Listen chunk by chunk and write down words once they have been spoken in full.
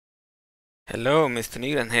Hello, Mr.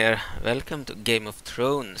 Nygren here. Welcome to Game of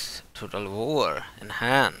Thrones Total War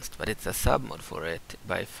Enhanced, but it's a submod for it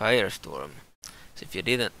by Firestorm. So if you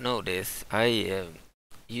didn't know this, I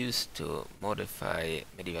used to modify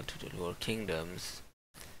medieval Total War kingdoms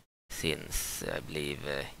since I believe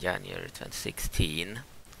January 2016,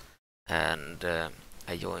 and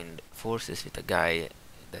I joined forces with a guy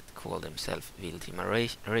that called himself Vltima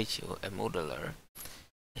Ratio, a modeler.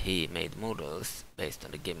 He made models based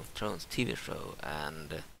on the Game of Thrones TV show,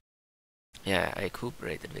 and yeah, I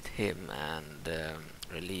cooperated with him and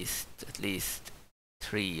released at least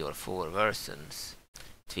 3 or 4 versions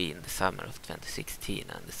between the summer of 2016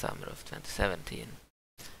 and the summer of 2017.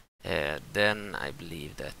 Then I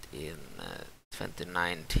believe that in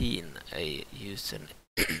 2019 a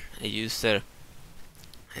user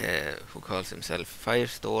who calls himself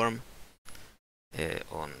Firestorm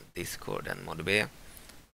on Discord and ModB,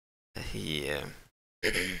 he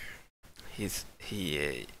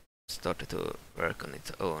started to work on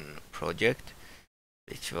its own project,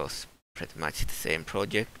 which was pretty much the same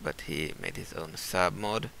project, but he made his own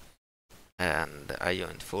submod, and I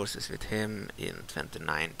joined forces with him in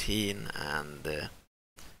 2019, and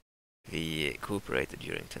we cooperated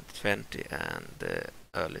during 2020 and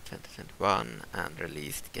early 2021 and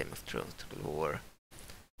released Game of Thrones Total War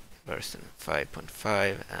version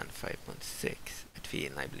 5.5 and 5.6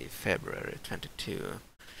 between, I believe, February 22,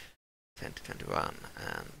 2021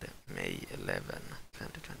 and May 11,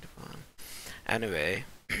 2021. Anyway,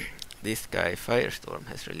 this guy Firestorm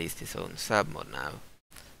has released his own submod now,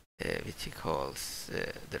 which he calls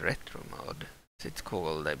the retro mod. So it's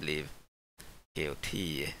called, I believe,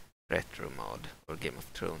 GOT retro mod or Game of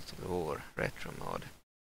Thrones Total War retro mod.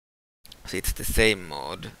 So it's the same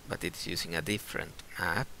mod, but it's using a different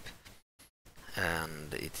map,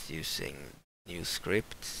 and it's using new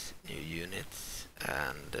scripts, new units,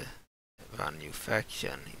 and one new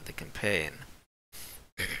faction in the campaign.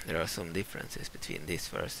 There are some differences between this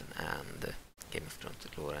version and Game of Thrones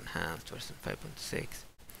Total War Enhanced version 5.6.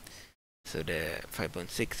 So the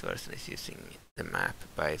 5.6 version is using the map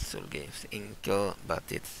by Soul Games Inc., but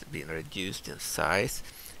it's been reduced in size.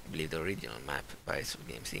 I believe the original map by Soul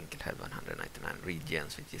Games Inc. had 199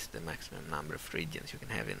 regions, which is the maximum number of regions you can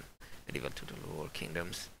have in medieval Total War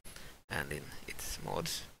kingdoms and in its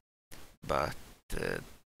mods. But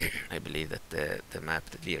I believe that the map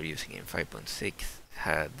that we are using in 5.6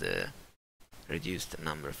 had reduced the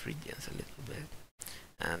number of regions a little bit.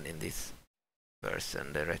 And in this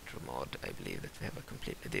version, the retro mod, I believe that we have a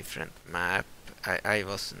completely different map. I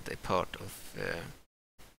wasn't a part of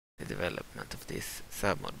the development of this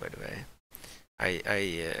submod, by the way.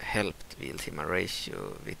 I helped Vltima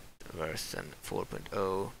Ratio with version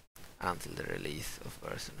 4.0 until the release of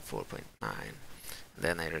version 4.9.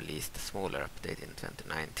 Then I released a smaller update in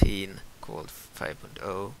 2019 called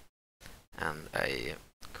 5.0, and I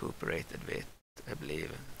cooperated with, I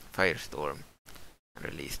believe, Firestorm and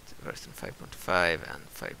released version 5.5 and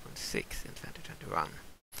 5.6 in 2021.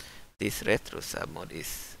 This retro submod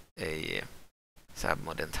is a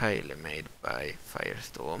submod entirely made by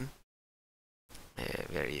Firestorm,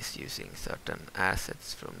 where he is using certain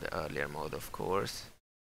assets from the earlier mod, of course,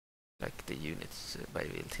 like the units by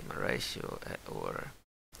Vltima Ratio or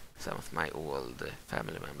some of my old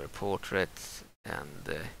family member portraits and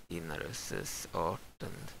Inarus's art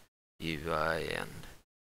and UI and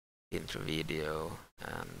intro video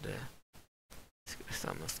and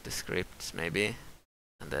some of the scripts maybe,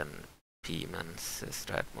 and then P-Man's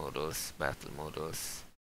strat models, battle models,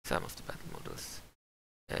 some of the battle models,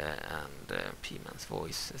 and P-Man's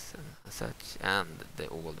voices and such, and the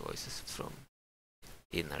old voices from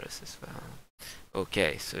Inarus as well.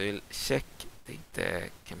 Okay, so we'll check the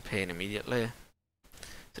campaign immediately.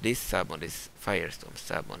 So this submod is Firestorm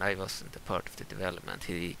submod. I wasn't a part of the development.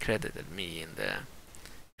 He credited me in the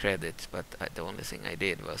credits, but the only thing I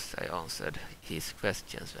did was I answered his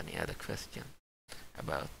questions when he had a question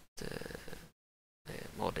about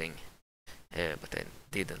modding, but I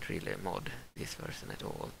didn't really mod this version at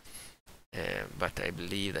all. But I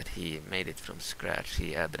believe that he made it from scratch.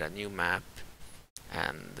 He added a new map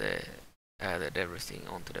and added everything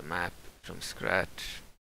onto the map from scratch,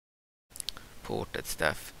 ported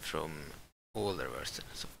stuff from older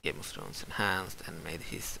versions of Game of Thrones Enhanced, and made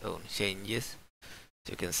his own changes.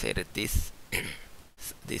 So you can say that this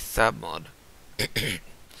submod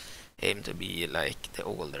aimed to be like the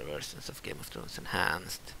older versions of Game of Thrones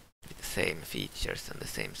Enhanced, with the same features and the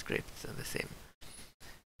same scripts and the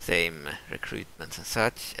same recruitments and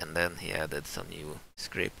such, and then he added some new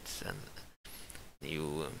scripts and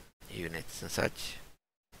new units and such.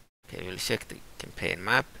 Okay, we'll check the campaign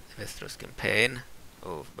map, the Westeros campaign.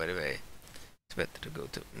 Oh, by the way, it's better to go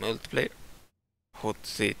to multiplayer, hot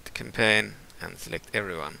seat campaign, and select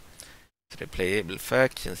everyone. So the playable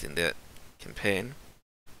factions in the campaign,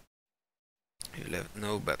 you will have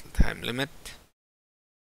no battle time limit.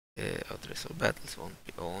 Auto-resolve battles won't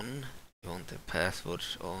be on. You won't have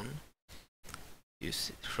passwords on.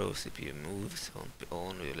 Use show CPU moves won't be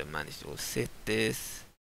on. We will have managed all cities.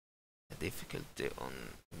 The difficulty on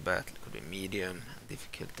battle could be medium.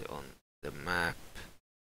 Difficulty on the map,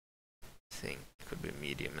 I think, could be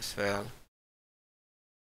medium as well.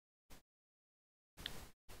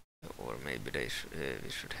 Or maybe we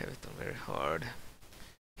should have it on very hard.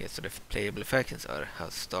 Okay, so the playable factions are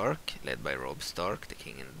House Stark, led by Robb Stark, the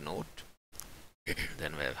king in the north.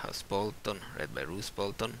 Then we have House Bolton, led by Roose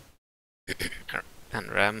Bolton.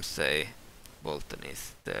 And Ramsay Bolton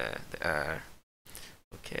is the heir.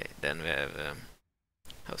 Okay, then we have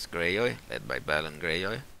House Greyjoy, led by Balon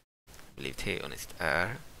Greyjoy. I believe Theon is the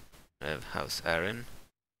heir. We have House Arryn,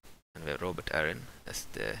 and we have Robert Arryn as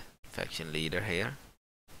the faction leader here.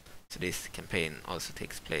 So this campaign also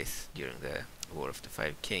takes place during the War of the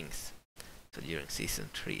Five Kings. So during Season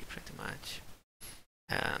 3 pretty much.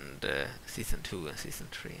 And Season 2 and Season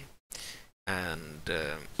 3. And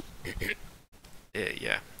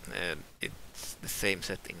it's the same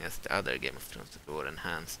setting as the other Game of Thrones War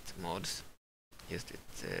Enhanced mods. Just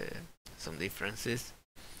with some differences.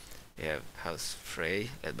 We have House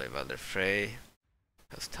Frey, led by Valder Frey.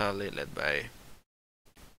 House Tully, led by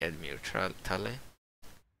Edmure Tully.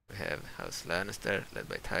 We have House Lannister, led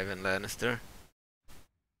by Tywin Lannister.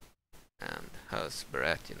 And House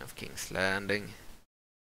Baratheon of King's Landing,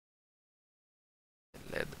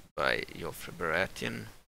 led by Joffrey Baratheon.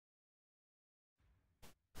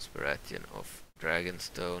 House Baratheon of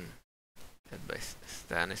Dragonstone, led by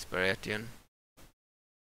Stannis Baratheon.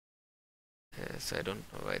 So I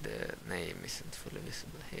don't know why the name isn't fully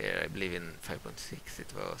visible here. I believe in 5.6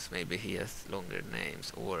 it was. Maybe he has longer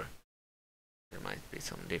names, or there might be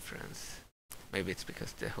some difference. Maybe it's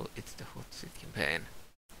because it's the hot seat campaign.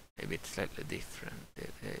 Maybe it's slightly different,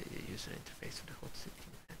 the user interface for the hot seat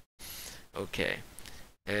campaign. Okay,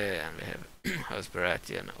 and we have House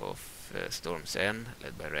Baratheon of Storm's End,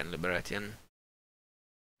 led by Renly Baratheon.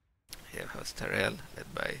 We have House Tyrell,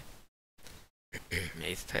 led by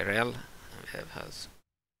Mace Tyrell. And we have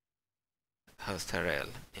House Tyrell,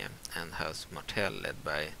 yeah, and House Martell, led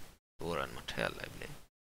by Oran Martell, I believe.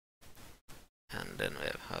 And then we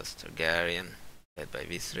have House Targaryen, led by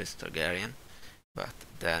Viserys Targaryen. But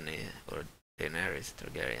Dany, or Daenerys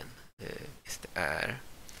Targaryen, is the heir,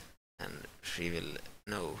 and she will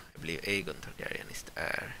know, I believe Aegon Targaryen is the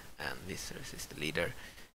heir, and Viserys is the leader,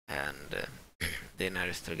 and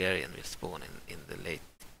Daenerys Targaryen will spawn in the late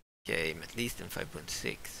game, at least in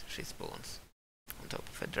 5.6, she spawns on top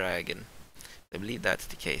of a dragon. I believe that's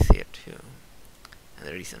the case here too, and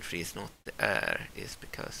the reason she is not the heir is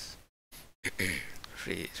because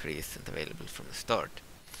she isn't available from the start.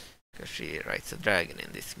 Because she rides a dragon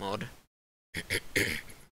in this mod.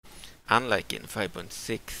 Unlike in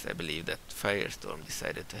 5.6, I believe that Firestorm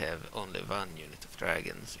decided to have only one unit of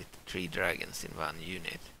dragons, with 3 dragons in one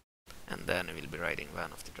unit, and then I will be riding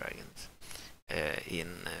one of the dragons.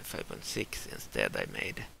 In 5.6 instead I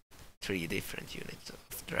made 3 different units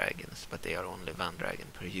of dragons, but they are only 1 dragon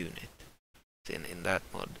per unit. So in that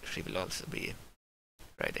mod she will also be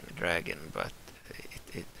riding a dragon, but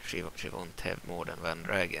she won't have more than 1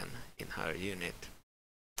 dragon in her unit.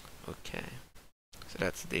 Okay, so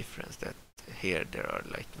that's the difference, that here there are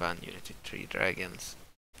like 1 unit with 3 dragons,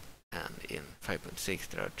 and in 5.6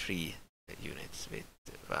 there are 3 units with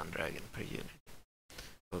 1 dragon per unit.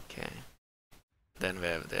 Okay, then we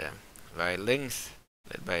have the Wildlings,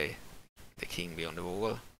 led by the King Beyond the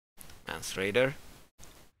Wall, Mance Rayder.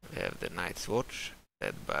 We have the Night's Watch,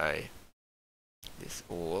 led by this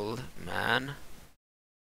old man.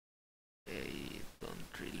 I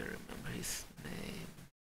don't really remember his name.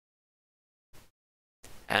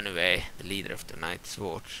 Anyway, the leader of the Night's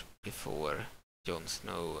Watch before Jon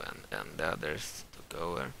Snow and the others took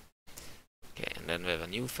over. Okay, and then we have a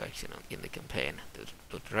new faction in the campaign, the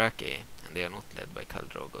Dothraki, and they are not led by Khal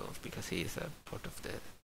Drogo because he is a part of the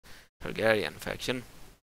Targaryen faction.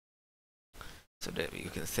 So that you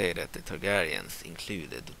can say that the Targaryens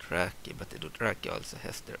include the Dothraki, but the Dothraki also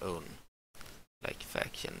has their own like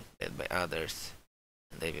faction led by others,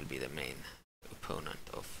 and they will be the main opponent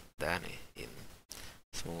of Dany in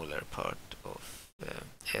smaller part of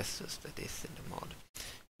Essos that is in the mod.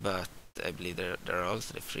 But I believe there are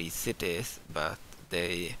also the free cities, but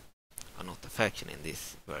they are not a faction in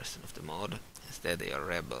this version of the mod. Instead they are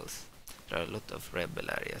rebels. There are a lot of rebel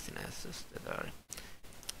areas in Essos that are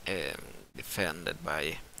defended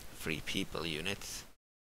by free people units.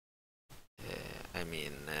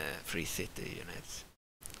 Free city units.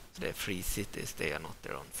 So the free cities, they are not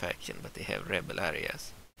their own faction, but they have rebel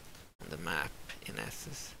areas on the map in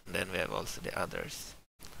Essos. And then we have also the others.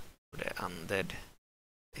 The undead,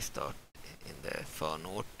 they start in the far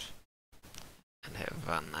north and have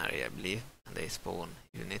one area, I believe, and they spawn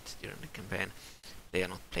units during the campaign. They are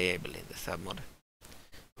not playable in the submod.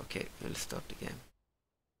 Okay, we'll start the game.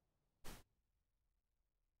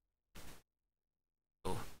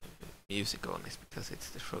 Oh, music on is because it's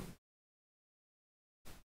the show.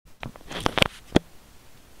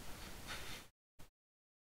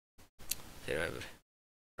 Here I have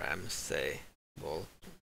Ramsay, Bolt,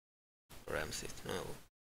 Ramsay, no.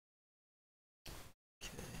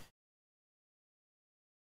 Okay.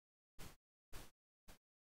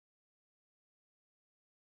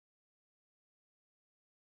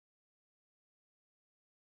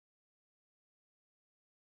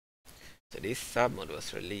 So this submod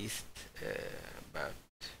was released about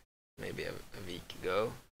maybe a week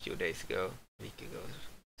ago, a few days ago, a week ago,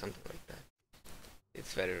 something like that.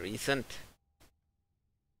 It's very recent,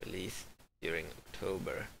 released during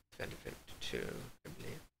October 2022, I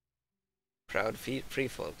believe. Proud Free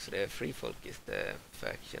Folk, so the Free Folk is the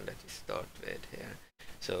faction that you start with here.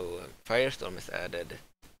 So Firestorm has added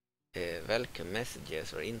welcome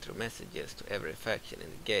messages or intro messages to every faction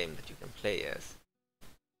in the game that you can play as.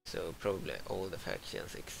 So probably all the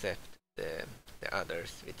factions except the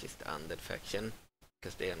others, which is the undead faction,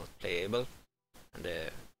 because they are not playable, and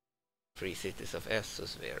the Free Cities of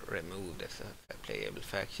Essos were removed as a playable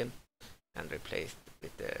faction and replaced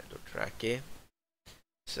with the Dothraki.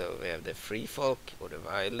 So we have the Free Folk or the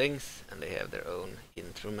Wildlings, and they have their own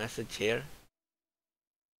intro message here.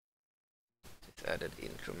 It's added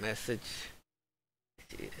intro message.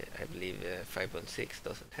 I believe 5.6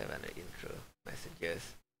 doesn't have any intro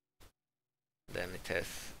messages. Then it has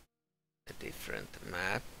a different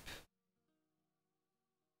map.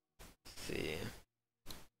 Let's see.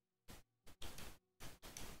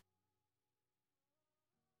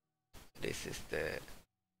 This is the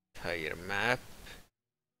entire map.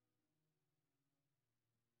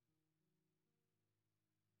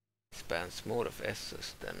 It spans more of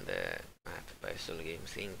Essos than the map by Solo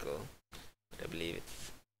Games Inco. But I believe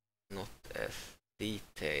it's not as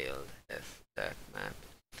detailed as that map.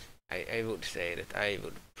 I would say that I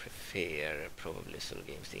would prefer probably Solo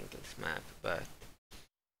Games Inco's map, but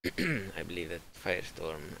I believe that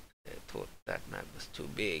Firestorm thought that map was too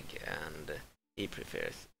big, and he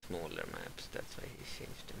prefers smaller maps. That's why he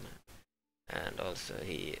changed the map. And also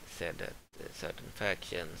he said that certain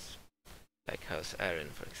factions, like House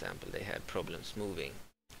Aaron for example, they had problems moving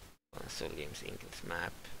on Solo Games Inco's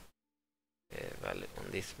map. Well,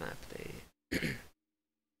 on this map they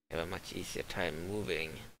have a much easier time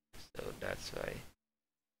moving. So that's why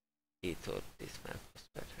he thought this map was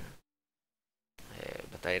better.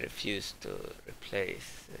 But I refused to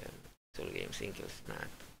replace Solo Games Inco's map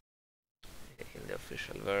in the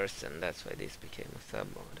official version. That's why this became a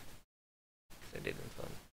submod. I didn't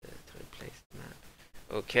want to replace the map.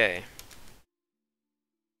 Okay.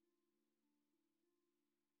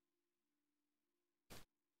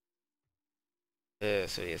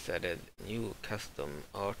 So he has added new custom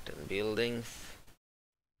art and buildings.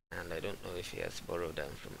 And I don't know if he has borrowed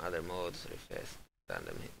them from other mods or if he has done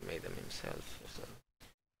them, made them himself or so.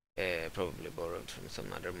 Probably borrowed from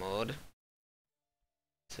some other mod.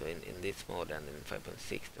 So in this mod and in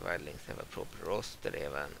 5.6 the Wildlings have a proper roster. They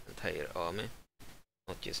have an entire army,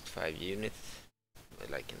 not just 5 units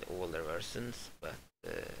like in the older versions, but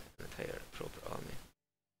an entire proper army.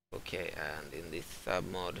 Okay, and in this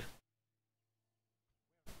submod,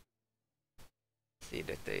 see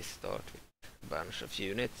that they start with bunch of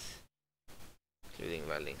units, including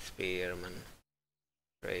Wildling Spearmen,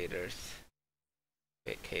 Raiders,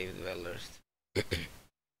 Cave Dwellers,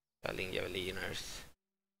 Wildling Javeliners,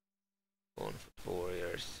 Bonefoot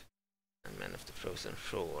Warriors, and Men of the Frozen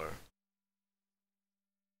Shore.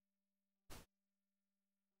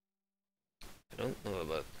 I don't know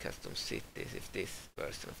about custom cities, if this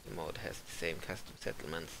version of the mod has the same custom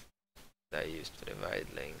settlements that I used for the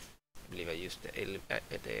Wildlings. I believe I used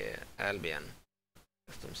the Albion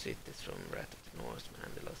custom cities from Wrath of the Norseman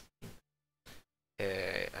and the Lost Kingdom.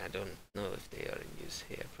 I don't know if they are in use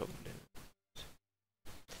here, probably not.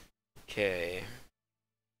 Okay.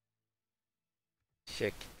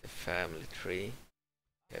 Check the family tree.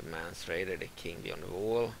 We have Man's Raider, the King Beyond the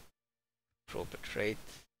Wall. Proper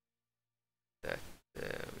traits that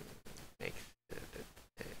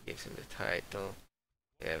gives him the title.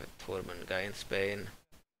 We have Tormund Guy in Spain.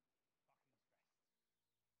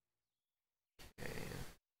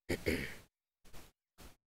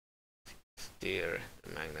 Steer the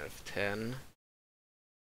Magnar of 10.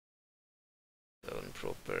 Own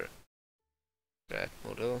proper strat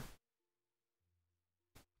model.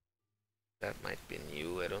 That might be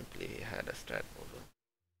new. I don't believe he had a strat model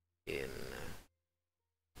in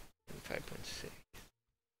 5.6.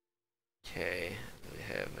 Okay, we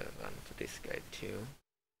have one for this guy too.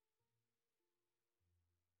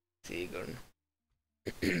 Nygren.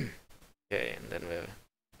 Okay, and then we have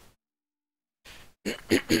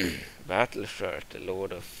Battle Shirt, the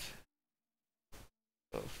Lord of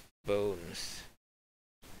Bones,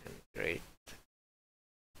 and Great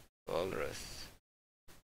Walrus.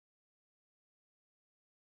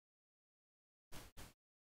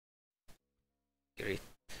 Grit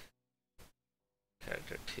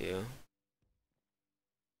character 2.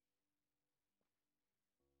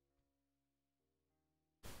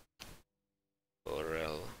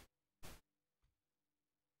 Orel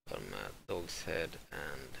from Dog's Head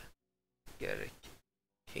and Garrick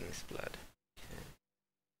King's Blood. Okay.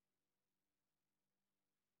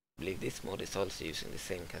 I believe this mod is also using the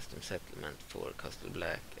same custom settlement for Castle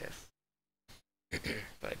Black as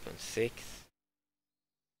 5.6,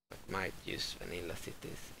 but might use vanilla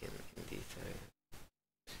cities in these areas.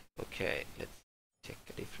 Okay, let's check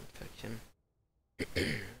a different faction.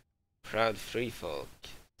 Proud Free Folk.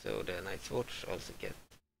 So the Night's Watch also get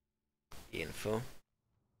info,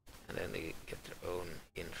 and then they get their own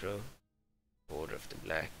intro. Order of the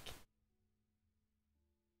Black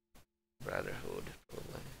Brotherhood,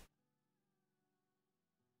 probably.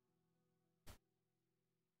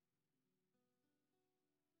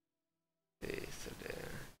 Okay, so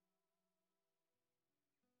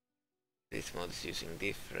this mod is using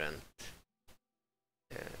different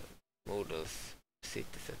models,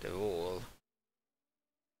 cities at the wall.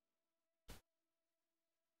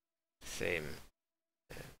 Same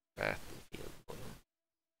battlefield model.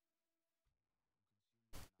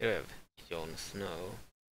 Here we have Jon Snow,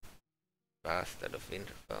 Bastard of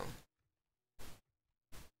Winterfell.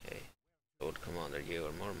 Okay, Lord Commander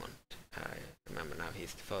Jorah Mormont. I remember now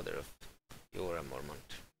he's the father of Jorah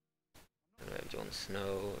Mormont. And we have Jon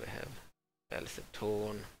Snow, we have Belser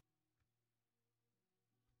Torn.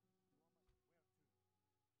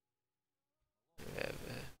 We have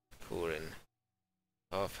Corin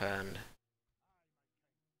Halfhand.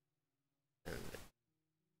 And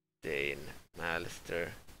Dane Mallister,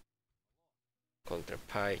 Coulter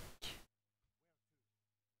Pike,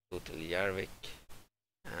 Total Jarvik,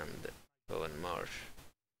 and Bowen Marsh.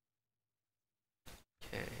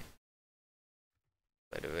 Okay.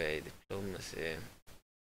 By the way, diplomacy,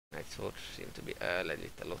 Night's Watch seem to be allied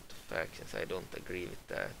with a lot of factions. I don't agree with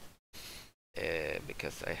that,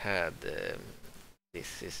 because I had this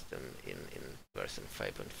system in version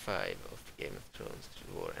 5.5 of Game of Thrones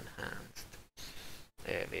War Enhanced,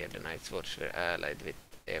 where the Night's Watch were allied with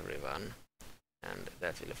everyone, and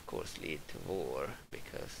that will of course lead to war,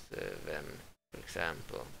 because when, for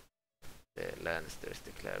example, the Lannisters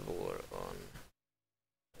declare war on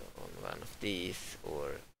one of these,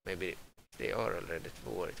 or maybe they are already at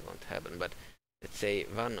war, it won't happen, but let's say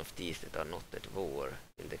one of these that are not at war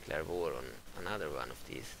will declare war on another one of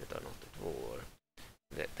these that are not at war.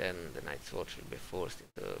 Then the Night's Watch will be forced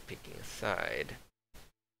into picking a side,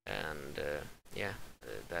 and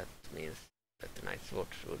that means that the Night's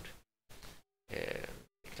Watch would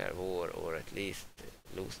declare war, or at least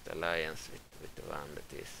lose the alliance with the one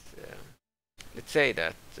that is, let's say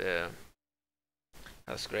that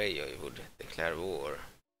House Greyjoy would declare war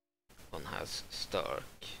on House Stark.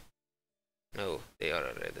 No, they are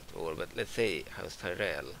already at war, but let's say House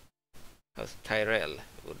Tyrell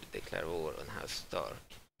would declare war on House Stark.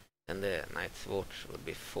 Then the Night's Watch would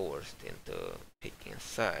be forced into picking a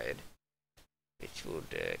side, which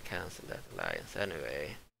would cancel that alliance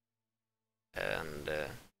anyway. And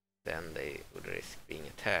then they would risk being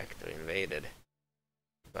attacked or invaded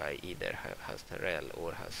by either House Tyrell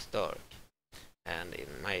or House Stark. And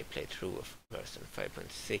in my playthrough of version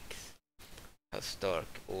 5.6, House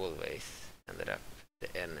Stark always ended up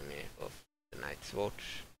the enemy of the Night's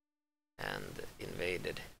Watch and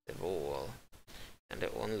invaded the wall. And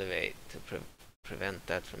the only way to prevent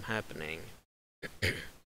that from happening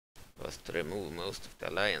was to remove most of the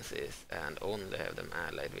alliances and only have them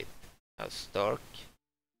allied with House Stark,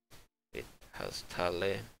 with House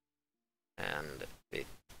Tully, and with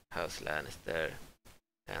House Lannister,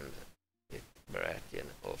 and with Baratheon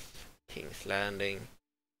of King's Landing,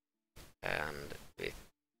 and with,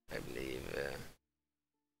 I believe,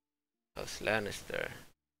 House Lannister,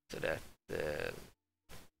 so that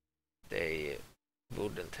they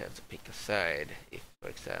wouldn't have to pick a side if, for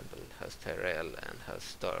example, House Tyrell and House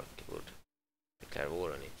Stark would declare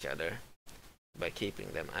war on each other. By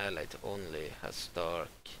keeping them allied to only House Stark,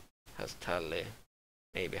 House Tully,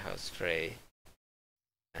 maybe House Frey,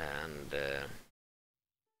 and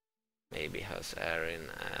maybe House Arryn,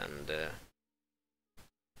 and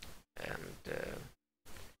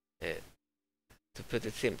to put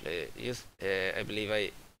it simply, I believe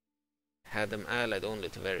I had them allied only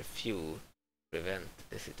to very few, prevent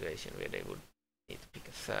the situation where they would need to pick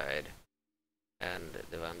a side. And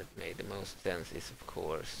the one that made the most sense is, of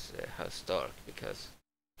course, House Stark, because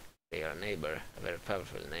they are a neighbor, a very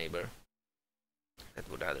powerful neighbor, that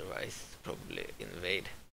would otherwise probably invade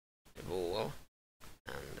the wall.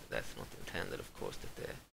 And that's not intended, of course, that the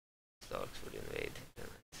Starks would invade the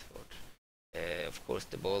Night's Watch. Of course,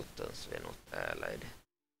 the Boltons were not allied.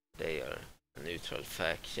 They are a neutral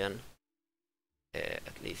faction,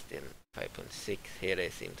 at least in 5.6. Here they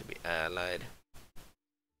seem to be allied.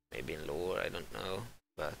 Maybe in lore, I don't know,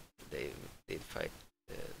 but they did fight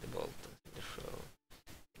the Boltons in the show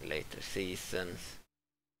in later seasons.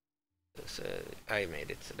 So I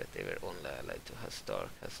made it so that they were only allied to House Stark,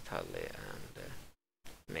 House Tully, and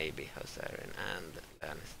maybe House Arryn and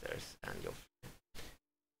Lannisters and Joffrey,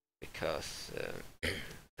 because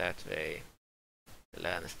that way the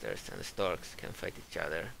Lannisters and the Starks can fight each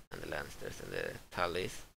other, and the Lannisters and the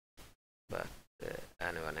Tullys, but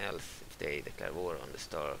anyone else, if they declare war on the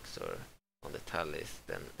Starks or on the Tullys,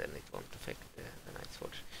 then it won't affect the Night's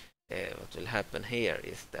Watch. What will happen here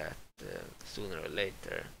is that sooner or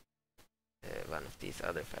later one of these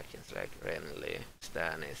other factions like Renly,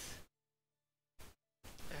 Stannis,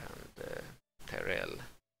 and Tyrell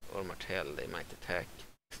or Martell, they might attack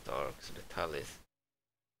the Starks or the Tullys,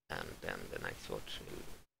 and then the Night's Watch will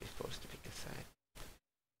be forced to pick a side.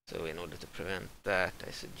 So in order to prevent that, I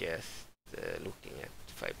suggest looking at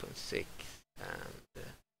 5.6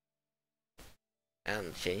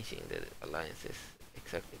 and changing the alliances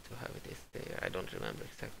exactly to how it is there. I don't remember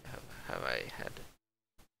exactly how I had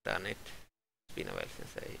done it. It's been a while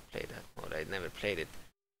since I played that mod. I never played it.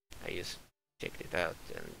 I just checked it out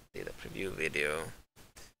and did a preview video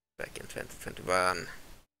back in 2021,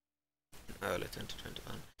 early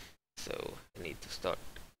 2021. So I need to start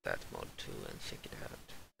that mod too and check it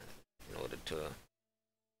out in order to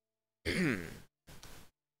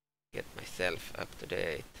get myself up to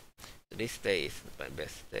date. So this day isn't my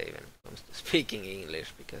best day when it comes to speaking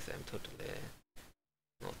English, because I'm totally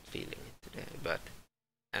not feeling it today. But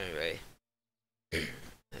anyway,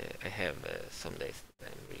 I have some days that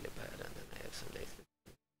I'm really bad, and then I have some days that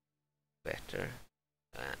I'm better.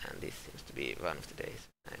 And this seems to be one of the days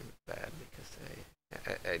I'm bad, because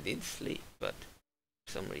I did sleep, but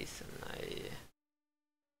for some reason I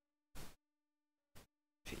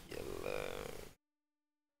feel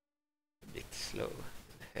a bit slow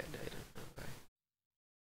in the head. I don't know why.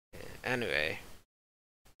 Anyway,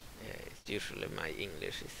 it's usually my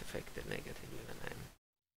English is affected negatively when I'm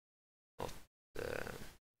not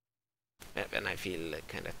when I feel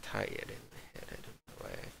kind of tired in my head. I don't know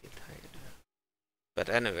why I feel tired. But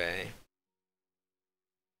anyway,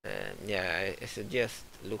 yeah, I suggest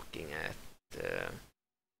looking at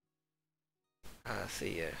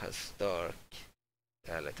see here, House Stark,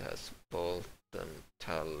 allied to House Bolton,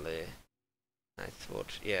 Tully, Night's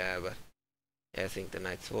Watch. Yeah, but I think the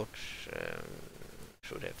Night's Watch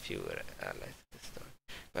should have fewer allies at the start.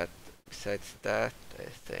 But besides that, I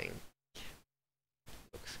think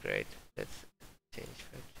looks great. Let's change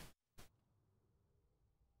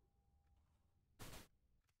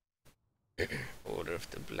faction. Order of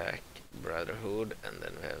the Black Brotherhood, and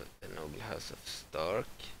then we have the Noble House of Stark.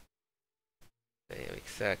 They have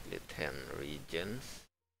exactly 10 regions.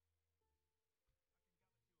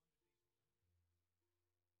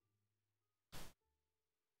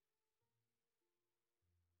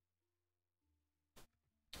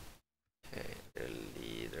 Okay, the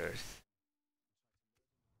leaders.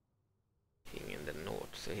 King in the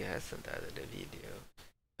north, so he hasn't added a video.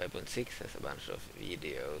 5.6 has a bunch of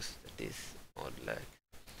videos that this mod lacks.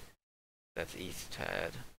 That's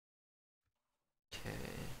Easthad. Okay.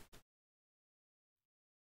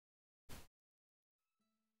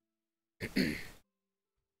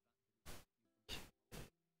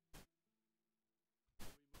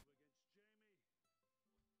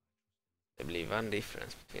 I believe one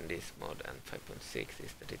difference between this mod and 5.6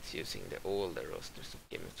 is that it's using the older rosters of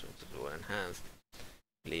Game of Thrones Enhanced. I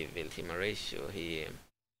believe Vltima Ratio, he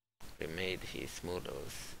remade his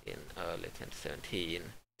models in early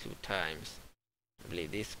 2017 2 times. I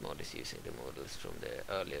believe this mod is using the models from the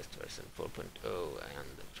earliest version 4.0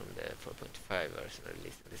 and from the 4.5 version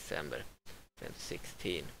released in December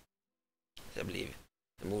 2016. So I believe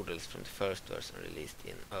the models from the first version released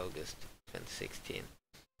in August 2016,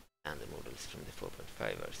 and the models from the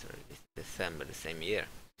 4.5 version released in December the same year.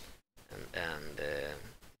 And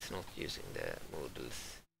it's not using the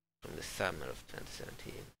models from the summer of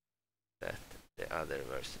 2017 that the other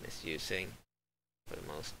version is using for the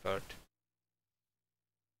most part.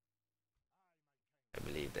 I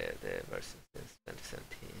believe the version since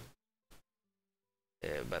 2017.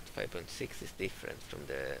 But 5.6 is different from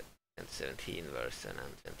the 2017 version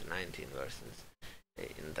and 2019 versions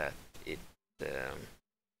in that it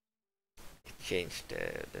changed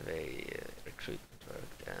the way recruitment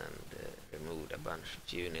worked and removed a bunch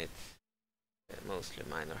of units, mostly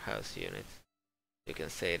minor house units. You can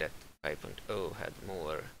say that 5.0 had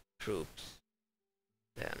more troops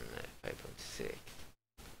than 5.6,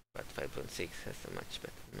 but 5.6 has a much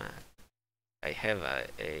better map. I have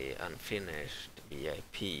a unfinished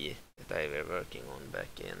VIP that I were working on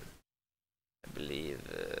back in, I believe,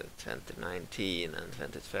 2019 and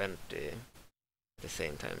 2020. At the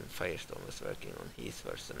same time, Firestorm was working on his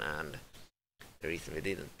version, and the reason we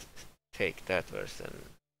didn't take that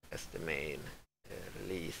version as the main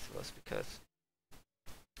release was because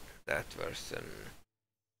that version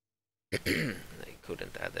I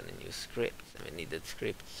couldn't add any new scripts, and we needed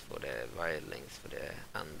scripts for the wildlings, for the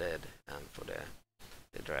undead, and for the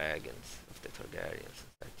dragons of the Targaryens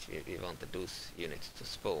and such. We wanted those units to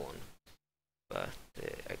spawn, but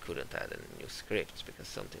I couldn't add any new scripts because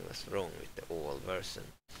something was wrong with the old version.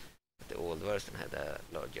 But the old version had a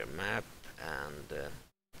larger map and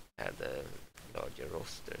had larger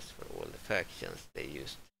rosters for all the factions. They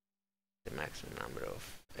used the maximum number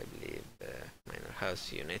of, I believe, minor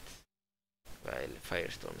house units, while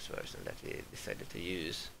Firestorm's version that we decided to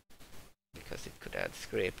use because it could add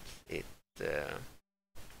scripts, it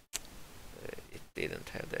didn't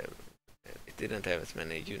have as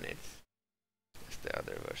many units as the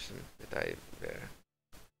other version that I were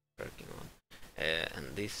working on.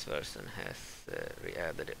 And this version has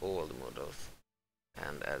re-added the old models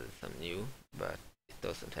and added some new, but it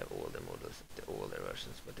doesn't have all the models of the older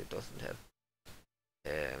versions, but it doesn't have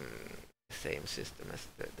the same system as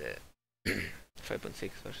the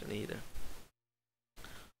 5.6 version either.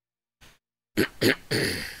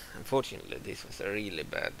 Unfortunately, this was a really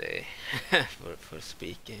bad day for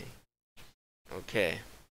speaking. Okay.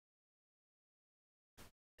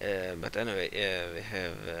 But anyway, we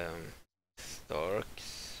have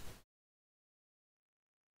Starks.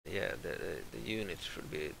 Yeah, the units should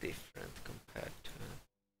be different compared to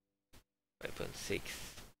 5.6.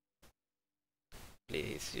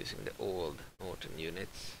 He's using the old Northern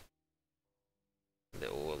units,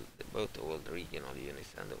 both the old regional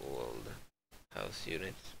units and the old house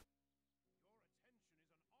units.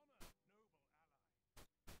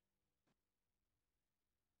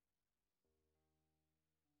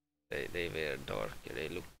 They were darker, they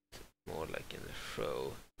looked more like in the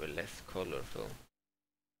show, were less colorful.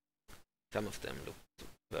 Some of them looked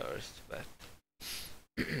worse, but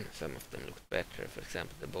some of them looked better. For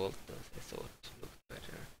example, the Boltons I thought looked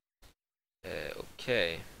better.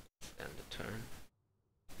 Okay, let's end the turn.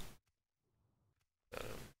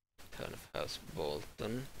 Turn of House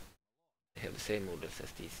Bolton. They have the same models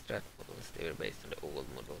as these strat models. They were based on the old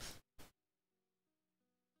models.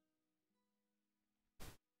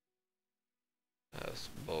 House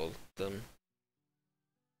Bolton.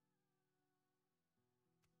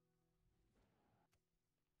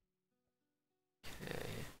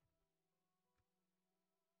 Okay.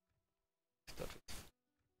 Start with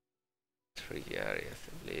 3 areas,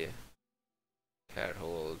 I believe.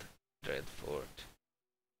 Carehold, Dreadfort.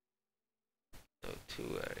 No 2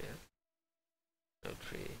 areas. No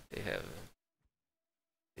 3. They have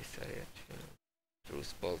this area too.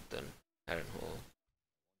 Bruce Bolton, Harrenhal.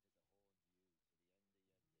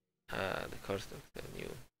 The Carstocks have new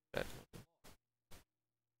red model.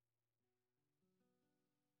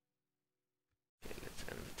 Okay, let's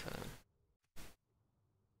end the turn.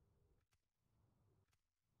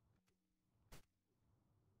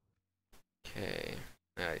 Okay,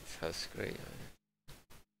 it's House Grey.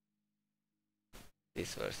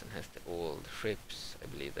 This version has the old ships. I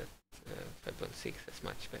believe that 5.6 has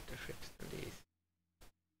much better ships than these.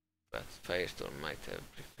 But Firestorm might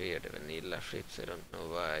have preferred the vanilla ships. I don't know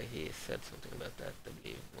why he said something about that, I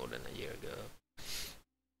believe, more than a year ago.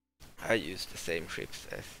 I used the same ships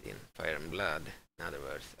as in Fire and Blood. In other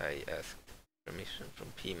words, I asked permission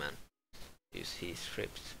from P-Man to use his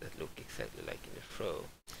ships that look exactly like in the show,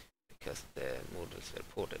 because the models were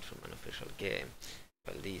ported from an official game,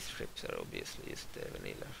 while these ships are obviously just the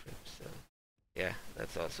vanilla ships. So yeah,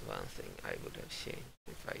 that's also one thing I would have changed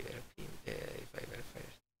if I were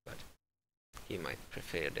he might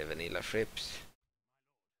prefer the vanilla ships.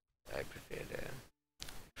 I prefer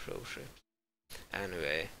the crow ships.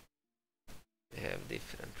 Anyway, we have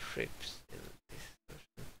different ships in this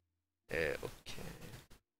version. Okay.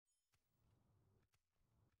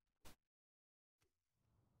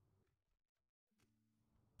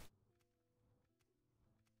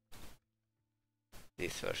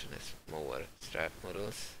 This version has more strap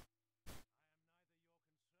models.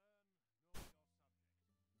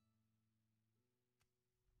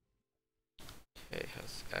 Okay,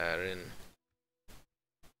 has Aaron.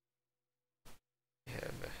 We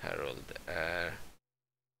have Harold Air,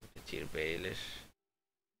 Petir Baelish.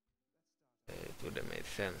 It would have made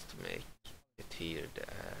sense to make Petir the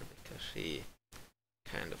Air because he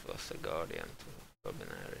kind of was a guardian to Robin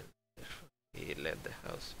Arryn. He led the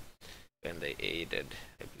house when they aided,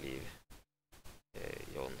 I believe,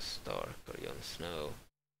 Jon Stark or Jon Snow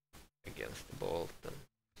against the Bolton.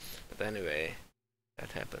 But anyway,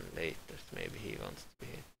 that happened later, so maybe he wants to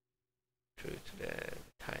be true to the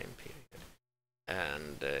time period.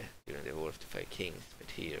 And during the War of the Five Kings,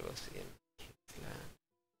 Petir was in King's Land.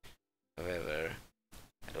 However,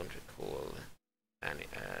 I don't recall any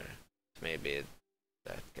heir. Maybe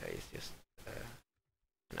that guy is just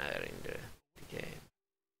an heir in the game.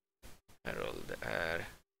 Harold the heir,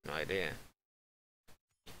 no idea.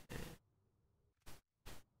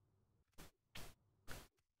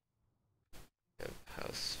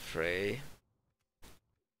 House Frey.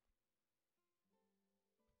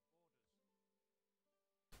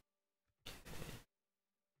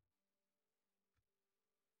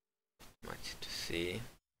 Much to see.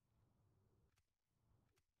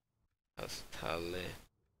 House Tully.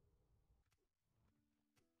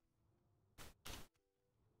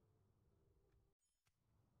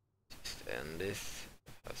 Just end this.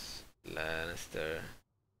 House Lannister.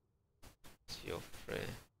 Joffrey.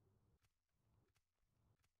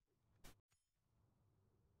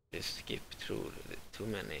 Just skip through too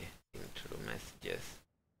many intro messages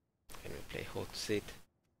when we play Hot Seat.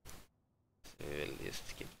 So we will just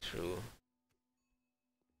skip through.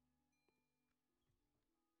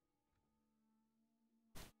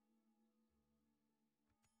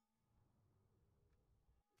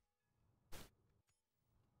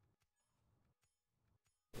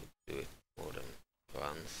 Do it more than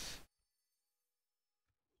once.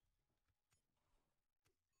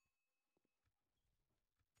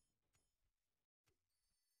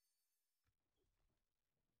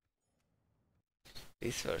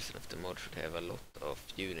 This version of the mod should have a lot of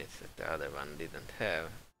units that the other one didn't have.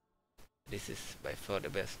 This is by far the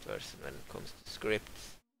best version when it comes to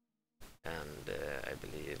scripts, and I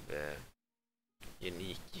believe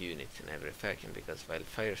unique units in every faction, because while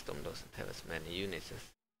Firestorm doesn't have as many units as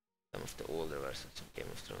some of the older versions of Game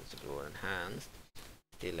of Thrones or Enhanced,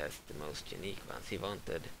 still has the most unique ones. He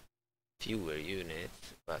wanted fewer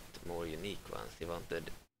units, but more unique ones. He wanted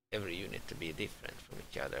every unit to be different from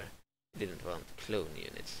each other. He didn't want clone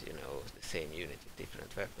units, you know, the same unit with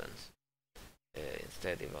different weapons.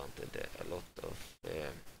 Instead, he wanted a lot of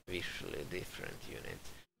visually different units.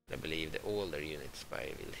 I believe the older units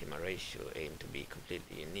by Vltima Ratio aim to be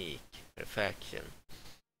completely unique per faction,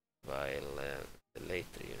 while the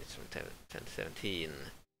later units from 2017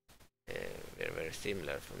 were very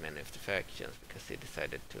similar for many of the factions, because he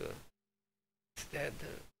decided to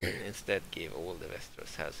instead give all the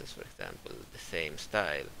Westeros houses, for example, the same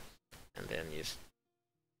style, and then just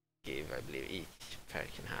give, I believe, each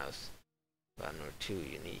faction house one or two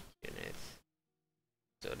unique units,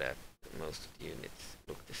 so that most of the units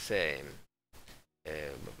look the same.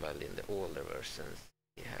 While in the older versions,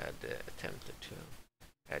 he had attempted to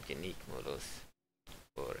add unique models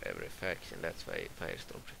for every faction. That's why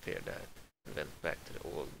Firestorm preferred that and went back to the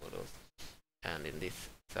old models. And in this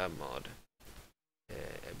submod,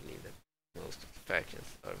 I believe that most of the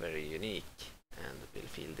factions are very unique and will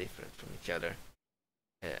feel different from each other.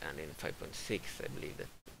 And in 5.6, I believe that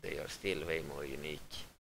they are still way more unique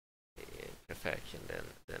per faction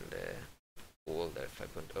than the older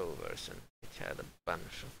 5.0 version, which had a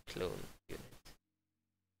bunch of clone units,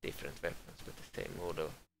 different weapons but the same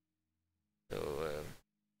model. So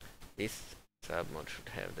this submod should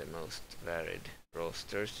have the most varied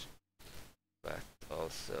rosters, but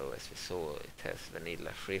also, as we saw, it has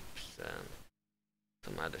vanilla ships and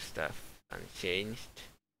some other stuff unchanged.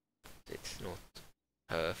 It's not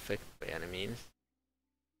perfect by any means,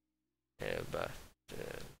 but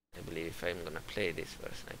I believe if I'm gonna play this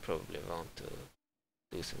version, I probably want to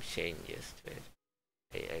do some changes to it.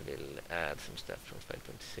 I will add some stuff from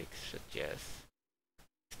 5.6, such as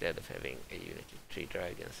instead of having a unit with 3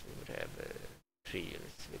 dragons, we would have 3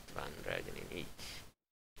 units with 1 dragon in each.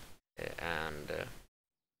 and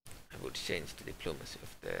I would change the diplomacy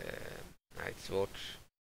of the Night's Watch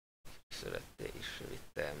so that the issue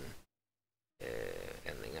with them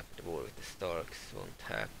ending up in the war with the Starks won't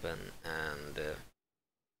happen, and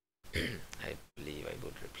I believe I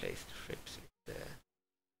would replace the ships with the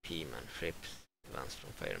P-Man ships, the ones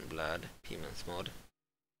from Fire and Blood, P-Man's mod,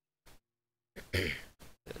 so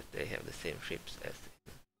that they have the same ships as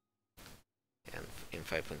in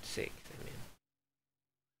 5.6, I mean.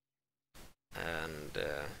 And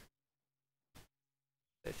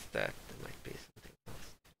that's that. There might be something else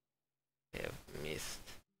I have missed.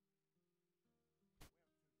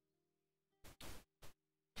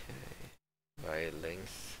 Okay,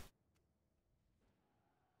 wildlings.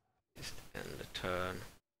 Just end the turn.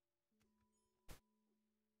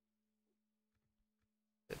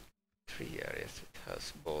 The 3 areas with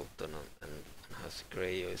House Bolton and House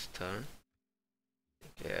Greyjoy's turn. I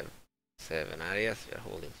think we have 7 areas. We are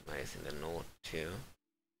holding some areas in the north too.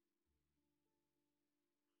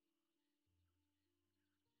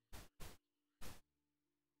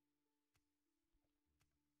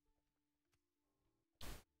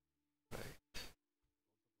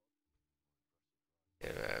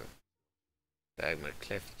 Here we have Dagmar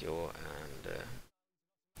Cleftjaw and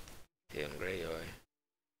Theon Greyjoy.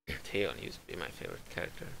 Theon used to be my favorite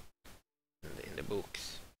character in the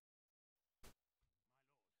books.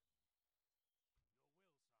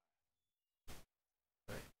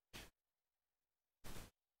 Right.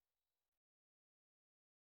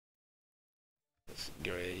 That's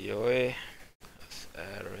Greyjoy. That's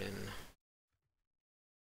Arryn.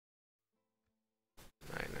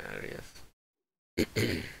 9 areas.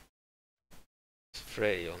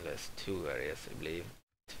 Frey only has 2 areas, I believe.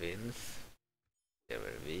 Twins. They're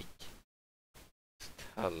very weak.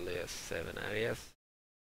 Tully has 7 areas.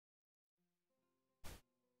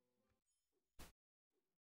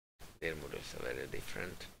 Their models are very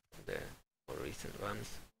different from the more recent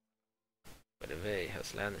ones. By the way,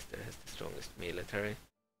 House Lannister has the strongest military,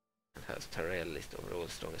 and House Tyrell is the overall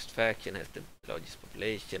strongest faction, has the largest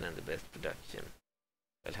population and the best production,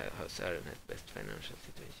 while House Arryn has the best financial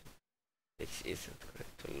situation. Which isn't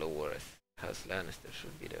correct to lore, as House Lannister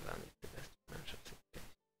should be the one with the best financial situation.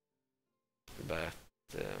 But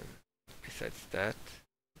besides that,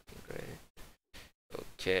 great.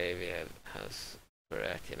 Okay, we have House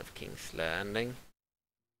Baratheon of King's Landing.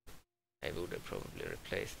 I would have probably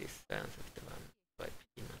replaced this stance with the one by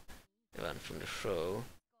Pima, the one from the show.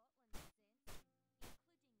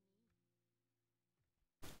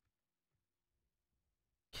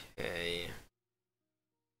 Okay.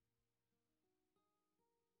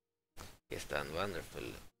 He's done wonderful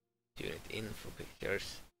unit info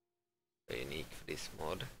pictures. Very unique for this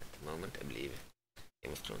mod at the moment. I believe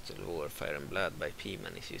Game of Thrones Civil War Fire and Blood by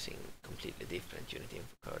P-Man is using completely different unit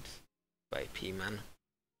info cards by P-Man,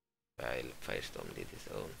 while Firestorm did his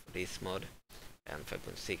own for this mod, and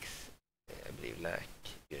 5.6 I believe lack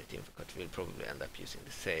unit info cards. Will probably end up using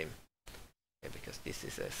the same because this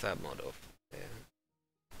is a submod of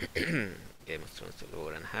Game of Thrones Civil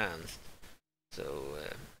War Enhanced, so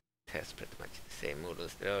it has pretty much the same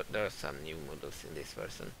models. There are some new models in this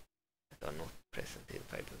version that are not present in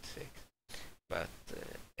 5.6, but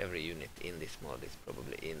every unit in this mod is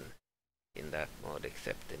probably in that mod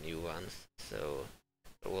except the new ones, so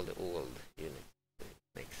for all the old units it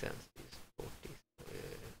makes sense to use both these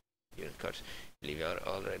unit cards. I believe we are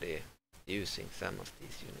already using some of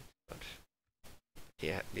these unit cards.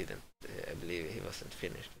 He didn't, I believe he wasn't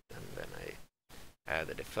finished with them when I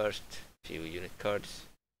added the first few unit cards,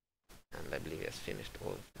 and I believe he has finished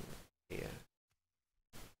all of them here.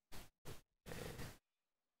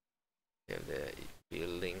 We have the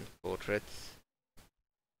building portraits.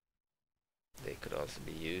 They could also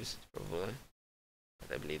be used probably,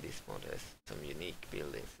 but I believe this mod has some unique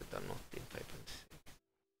buildings that are not in 5.6,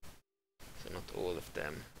 so not all of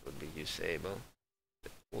them would be usable.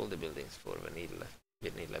 But all the buildings for vanilla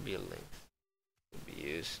buildings would be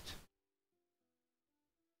used.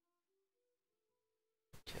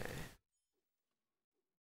 Okay.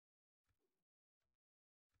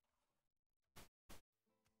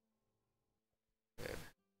 We have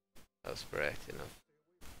House Baratheon of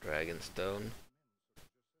Dragonstone.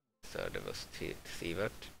 Third was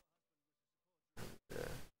Sievert and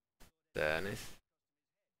Stannis.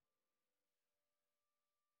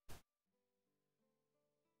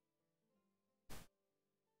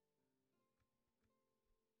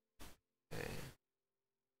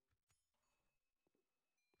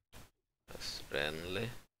 House Renly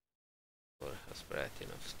or House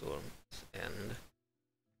Baratheon of Storm's End.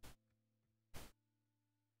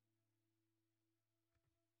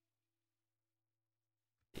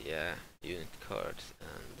 Yeah,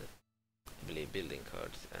 building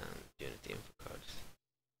cards and unit info cards.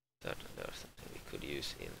 Certainly there are something we could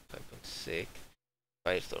use in 5.6.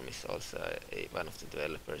 Firestorm is also one of the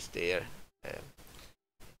developers there,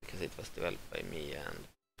 because it was developed by me and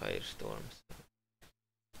Firestorm, so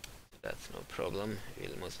that's no problem.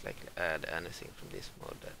 We'll most likely add anything from this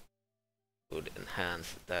mod that would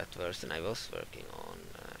enhance that version. I was working on,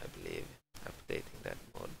 I believe, updating that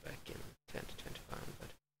mod back in 2021,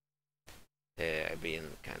 but I've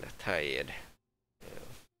been kind of tired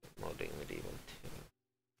of modding Medieval 2.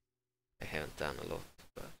 I haven't done a lot,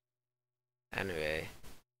 but anyway,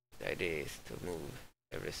 the idea is to move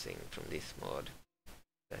everything from this mod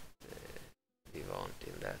that we want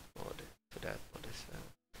in that mod to that mod as well,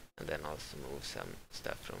 and then also move some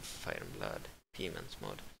stuff from Fire and Blood Payments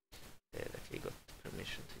mod that we got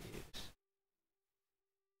permission to use,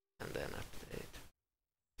 and then update.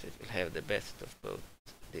 So it will have the best of both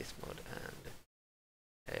this mod and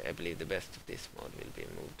I believe the best of this mod will be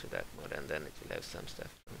moved to that mod, and then it will have some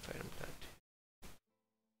stuff from Fire and Blood.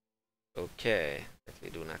 Okay, that we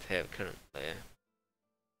do not have currently.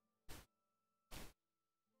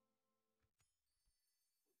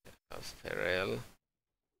 House Tyrell.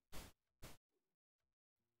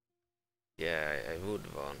 Yeah, I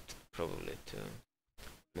would want probably to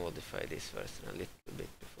modify this version a little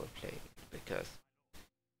bit before playing it, because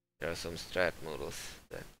there are some strat models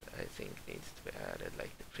that I think needs to be added,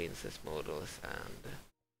 like the princess models and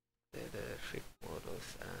the ship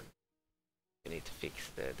models, and you need to fix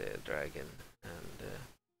the dragon, and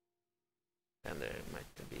there might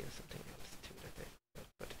have been something else too that I forgot.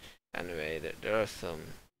 But anyway, there are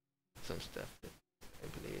some stuff that I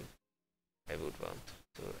believe I would want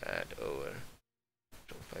to add over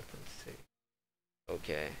from 5.6.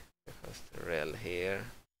 Okay, because the rel here,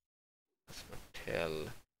 as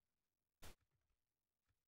Martell,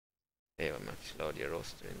 they have a much larger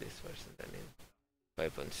roster in this version than in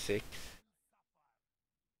 5.6.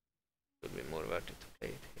 Would be more worth it to play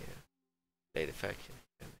it here. Play the faction.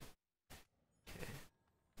 Okay.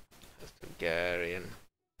 As to Garian,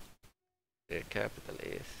 their capital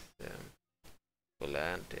is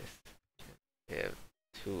Volantis. They have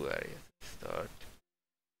two areas to start.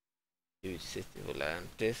 Huge city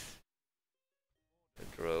Volantis,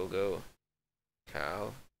 Drogo,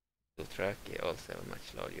 Cow, Dothraki also have a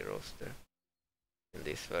much larger roster in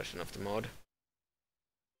this version of the mod.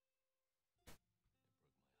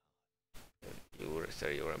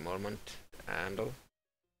 You're a Mormont, Andal,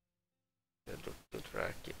 the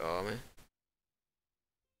Dothraki army.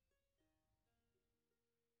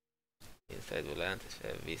 Inside Volantis we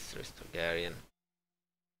have Viserys Targaryen,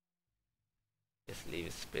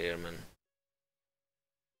 Leave Spearman.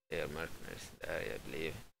 They are mercenaries in the area, I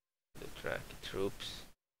believe. Dothraki troops.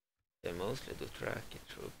 They're mostly Dothraki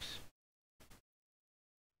troops.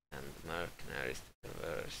 And mercenaries that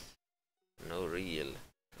traverse. No real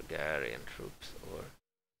Targaryen troops or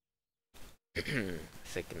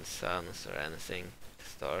second sons or anything to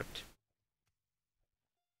start.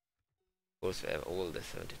 Of course, we have all the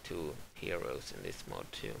 72 heroes in this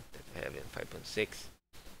mod too that we have in 5.6.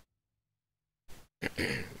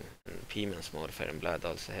 And Payments mod, Fire and Blood,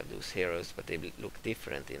 also have those heroes, but they look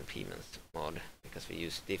different in Payments mod because we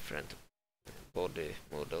use different body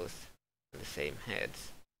models and the same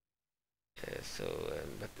heads.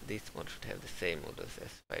 But this mod should have the same models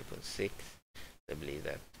as 5.6. I believe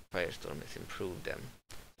that Firestorm has improved them.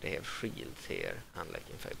 They have shields here, unlike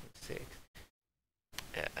in 5.6.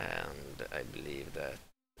 And I believe that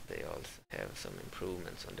they also have some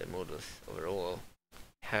improvements on the models overall.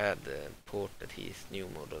 Had ported his new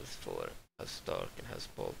models for House Stark and House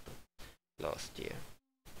Bolton last year,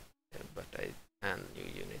 and new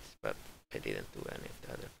units, but I didn't do any of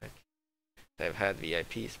the other factions. I've had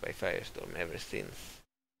VIPs by Firestorm ever since,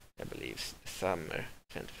 I believe, summer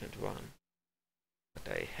 2021, but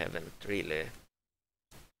I haven't really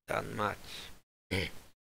done much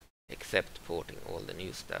except porting all the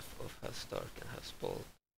new stuff of House Stark and House Bolton,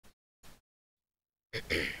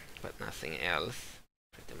 but nothing else.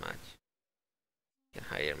 Pretty much. You can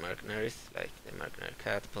hire mercenaries like the Mercenary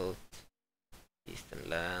Catapult, Eastern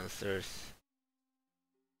Lancers,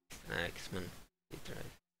 Eastern Axemen,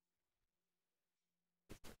 Eastern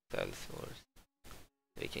Salesforce.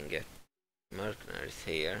 We can get mercenaries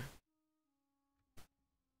here.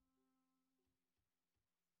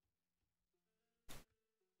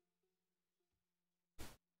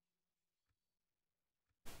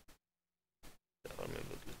 The army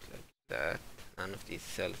would look like that. None of these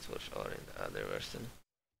Salesforce are in the other version,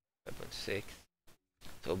 5.6.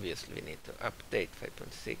 So obviously we need to update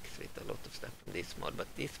 5.6 with a lot of stuff from this mod, but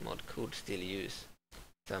this mod could still use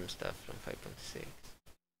some stuff from 5.6.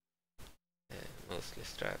 mostly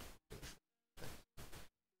strat.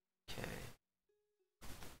 Okay.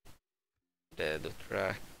 The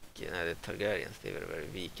Dothraki, the Targaryens, they were very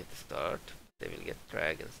weak at the start. They will get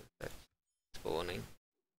dragons and such spawning.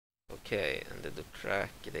 Okay, and the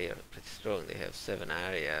Dothraki, they are pretty strong. They have 7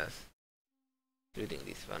 areas, including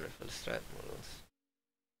these wonderful strat models.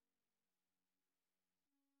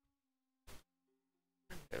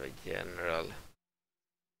 We have a General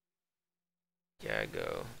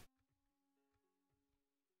Jago.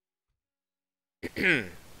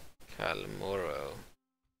 Kalmoro.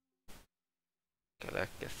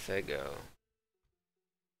 Kalakasego.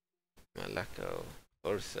 Malako.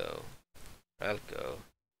 Orso. Ralco.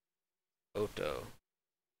 Oto.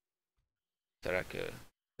 Sarako.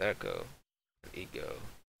 Sarko. And Ego.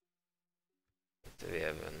 So we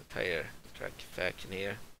have an entire Dothraki faction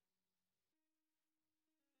here.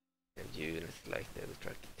 We have units like the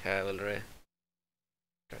Dothraki Cavalry,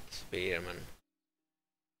 Dothraki Spearmen,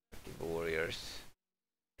 Dothraki Warriors,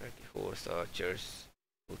 Dothraki Horse Archers,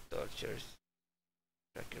 Foot Archers,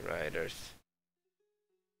 Dothraki Riders,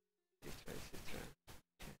 etc.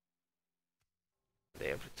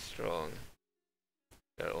 They are pretty strong.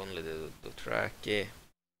 There are only the Dothraki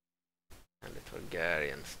and the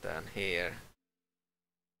Targaryens down here.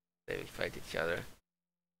 They will fight each other.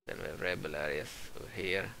 Then we have rebel areas over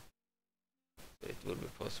here. So it would be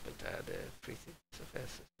possible to add 3 cities of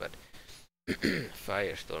Essos, but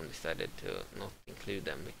Firestorm decided to not include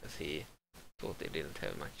them because he thought they didn't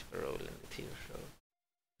have much of a role in the TV show.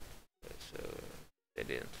 So they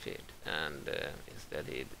didn't fit, and instead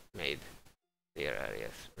he made their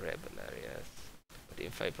areas rebel areas. But in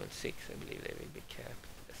 5.6 I believe they will be kept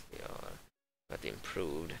as they are, but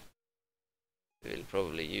improved. We will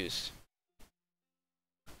probably use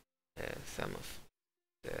some of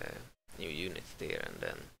the new units there, and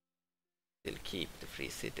then still keep the 3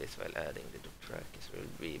 cities while adding the Dothraki. So it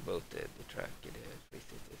will be both the Dothraki, the 3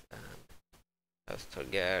 cities, and House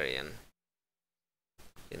Targaryen.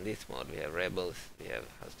 In this mod we have rebels, we have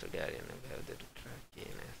House Targaryen, and we have the Dothraki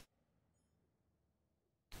in S.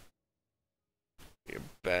 We're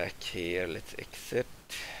back here, let's exit.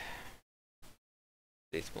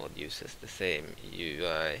 This mod uses the same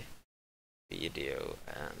UI, video,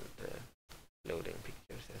 and loading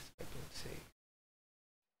pictures as 5.6.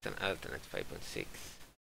 It's an alternate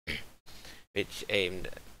 5.6, which aimed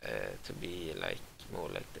to be more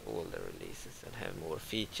like the older releases and have more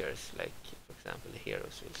features, like for example the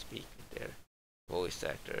heroes will speak with their voice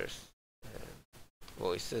actors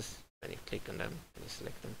voices when you click on them and you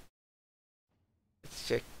select them. Let's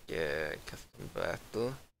check custom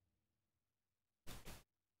battle.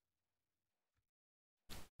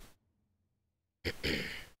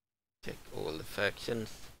 Check all the factions.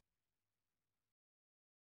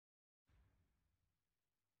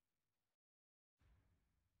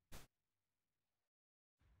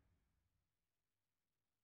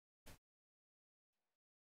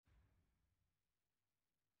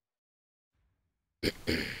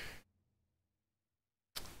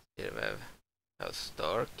 Here we have House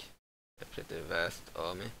Stark, a pretty vast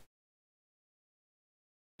army,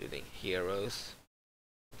 including heroes,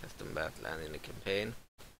 custom battle and in the campaign.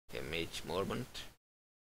 We have Mage Mormont,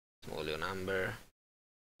 small your number,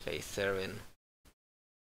 Clay Servin,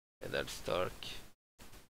 Eddard Stark,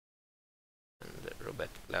 and Robert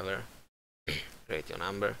Glover, great your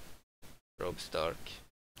number, Rob Stark,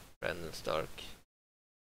 Brandon Stark,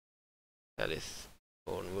 Alice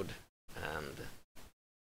Thornwood, and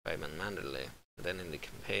Wyman Manderley. And then in the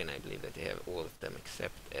campaign I believe that they have all of them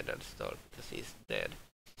except Eddard Stark because he's dead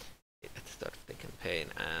at the start of the campaign,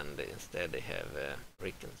 and instead they have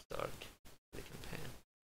Rickon Stark in the campaign.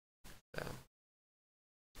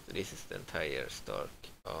 So this is the entire Stark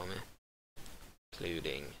army,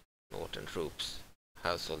 including Northern troops,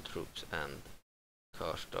 household troops, and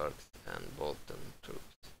Karstarks and Bolton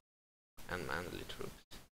troops, and Manderley troops.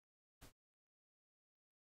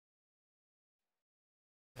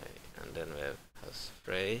 Okay, and then we have House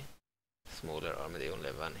Frey, smaller army, they only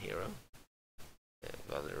have 1 hero.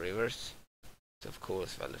 Valder Rivers. So of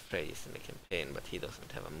course Valder Frey is in the campaign, but he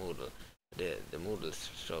doesn't have a model. The models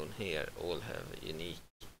shown here all have unique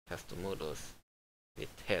custom models with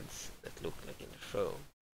heads that look like in the show.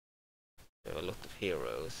 We have a lot of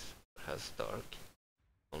heroes for House Stark.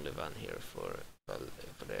 Only 1 hero for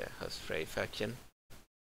the House Frey faction.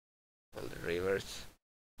 Valder Rivers.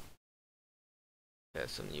 We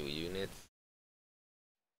have some new units,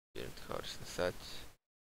 unit cards and such.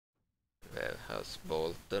 We have House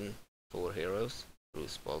Bolton, 4 heroes,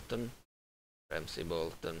 Bruce Bolton, Ramsay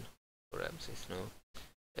Bolton, or Ramsay Snow,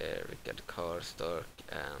 Rickard Karstark,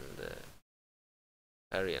 and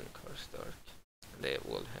Arian Karstark. They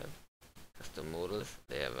all have custom models.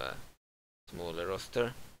 They have a smaller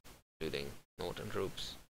roster, including Northern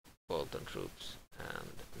troops, Bolton troops,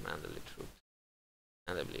 and Manderley troops,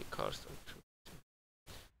 and I believe Carston troops.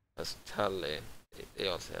 As Tully, they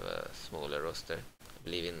also have a smaller roster. I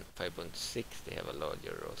believe in 5.6 they have a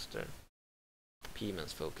larger roster.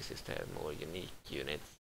 P-Man's focus is to have more unique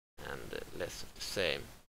units and less of the same.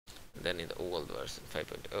 And then in the old version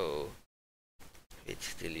 5.0, which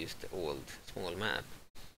still used the old small map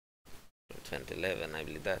from 2011, I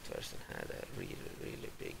believe that version had a really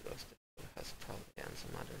big roster for House Tully and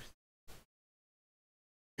some others.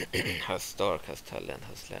 House Stark, House Tully, and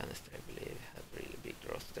House Lannister, I believe, had really big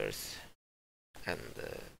rosters, and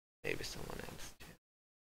maybe someone else too.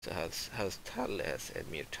 So House Tully has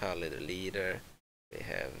Edmure Tully, the leader. They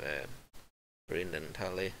have Brynden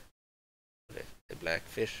Tully, the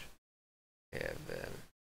Blackfish. They have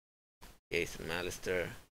Jason Mallister,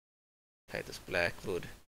 Titus Blackwood,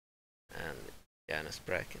 and Janos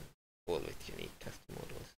Bracken, all with unique custom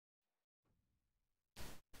models.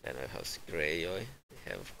 Then we have House Greyjoy. We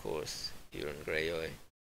have, of course, Euron Greyjoy,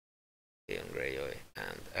 Theon Greyjoy,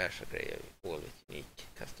 and Asha Greyjoy, all with unique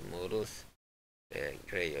custom models. The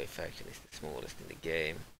Greyjoy faction is the smallest in the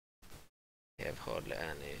game. They have hardly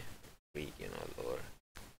any regional or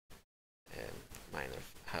minor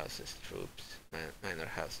house troops.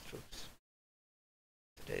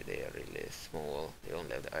 They are really small. They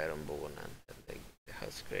only have the Ironborn and the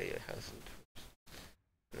House Greyjoy household troops.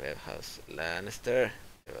 And we have House Lannister.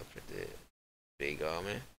 They have a pretty big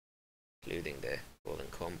army, including the Golden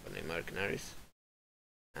Company mercenaries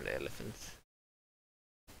and the elephants.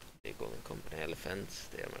 The Golden Company elephants,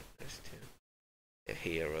 they are mercenaries too. They have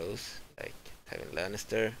heroes like Tywin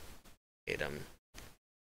Lannister, Adam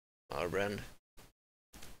Marbrand,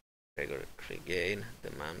 Gregor Clegane,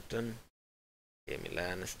 the Mountain, Jaime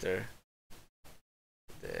Lannister,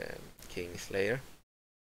 the Kingslayer,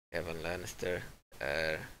 Evan Lannister,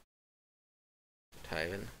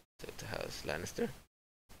 Tywin, so to House Lannister,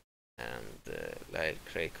 and Lyle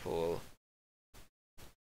Craig Hall.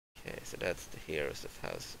 Okay, so that's the heroes of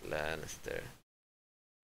House Lannister.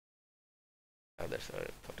 Others are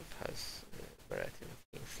part of House Baratheon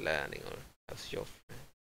of King's Landing or House Joffrey.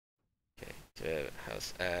 Okay, so we have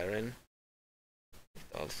House Arryn.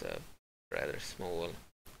 It's also a rather small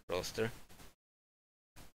roster.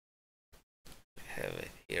 We have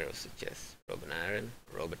heroes such as Robert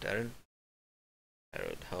Arryn,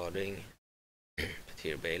 Harold Harding,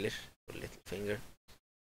 Petyr Baelish, or Littlefinger,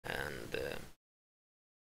 and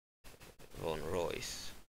Von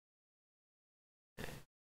Royce.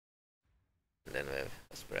 And then we have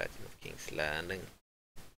House Baratheon of King's Landing.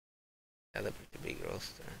 Another pretty big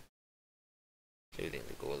roster, including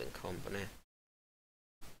the Golden Company.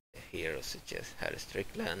 Heroes such as Harry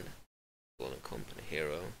Strickland, Golden Company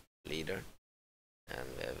hero, leader. And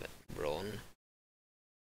we have Bronn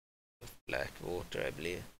of Blackwater, I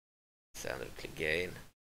believe. Sandor Clegane,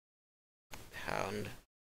 the Hound.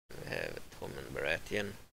 And we have Tommen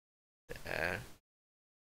Baratheon, the heir.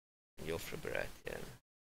 Joffrey Baratheon,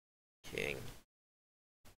 king.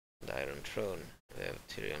 The Iron Throne. We have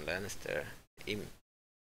Tyrion Lannister, the imp,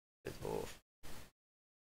 the dwarf.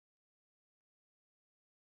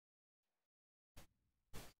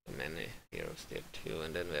 So many heroes there too,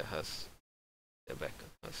 and then we have the back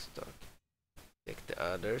of House Stark. Take the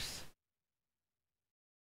others.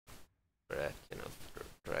 Baratheon of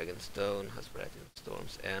Dragonstone, House Baratheon of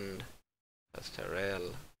Storm's End, House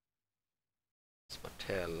Tyrell, House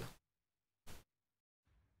Martell,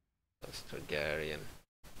 House Targaryen,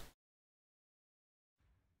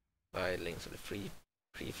 Wildlings of the Free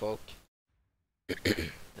Folk,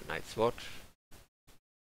 the Night's Watch,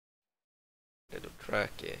 the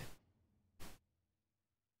Dothraki,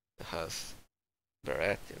 the House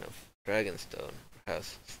Baratheon of Dragonstone,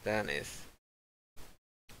 House Stannis.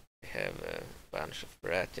 We have a bunch of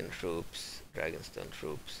Baratheon troops, Dragonstone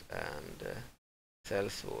troops, and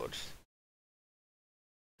Sellswords,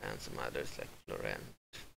 and some others like Florent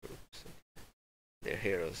troops. Their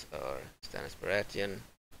heroes are Stannis Baratheon,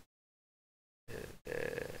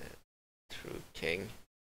 the True King,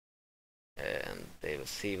 and David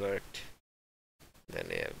Seavert. Then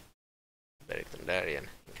they have Beric Dondarrion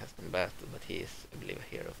in custom battle, but he is, I believe,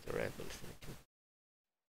 a hero of the rebels.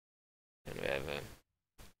 Then we have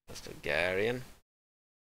House Targaryen.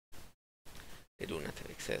 They do not have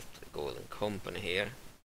access to the Golden Company here.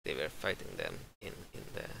 They were fighting them in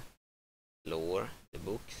the lore, the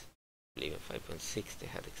books. I believe in 5.6 they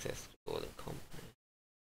had access to the Golden Company.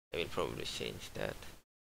 I will probably change that.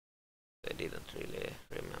 I didn't really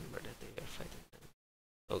remember that they were fighting them.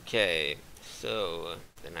 Okay, so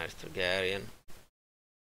the Daenerys Targaryen,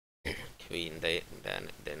 Queen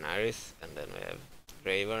Daenerys, and then we have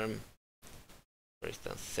Grey Worm. For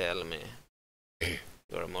instance, Selmy,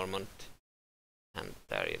 Jorah Mormont, and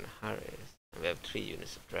Darian Harris. And we have 3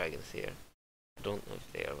 units of dragons here. I don't know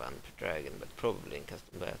if they are 1 per dragon, but probably in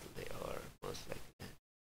custom battle they are most likely.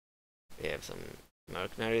 We have some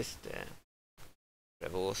mercenaries, the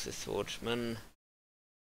Ravosi swordsmen,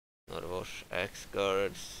 Norvosh axe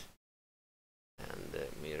guards, and the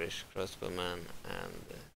Mirish crossbowmen, and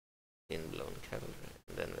Windblown cavalry.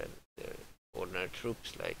 And then we have their ordinary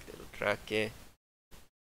troops like the Dothraki,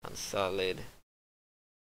 Unsullied,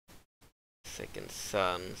 Second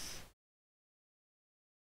Sons,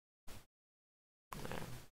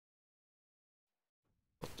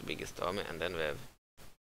 not the biggest army, and then we have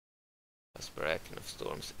Asparakan of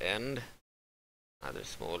Storm's End, another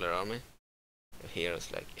smaller army. We have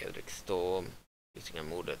heroes like Edric Storm, using a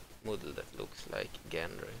model that looks like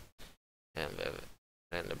Gendry. And we have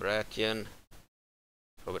Randy Baratheon,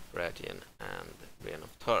 Robert Baratheon, and Brienne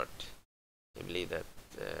of Tarth. I believe that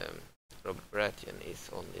Robert Baratheon is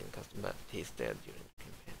only in custom battle. He's dead during the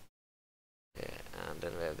campaign. And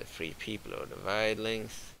then we have the Free People or the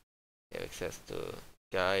Wildlings. They have access to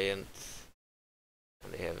Giants,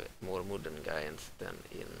 and they have more modern Giants than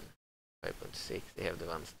in 5.6. They have the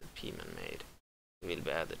ones that P-Man made. They will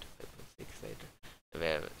be added to 5.6 later. And we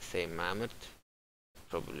have same Mammoth,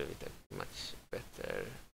 probably with a much better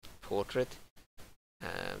portrait,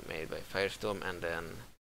 made by Firestorm, and then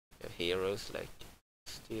we have heroes like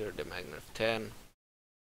Styr, the Magna of 10,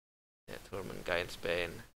 Tormund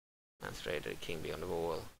Guilesbane, Mance Raider, King Beyond the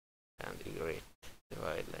Wall, and Ygritte, the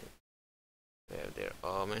Wildling. We have their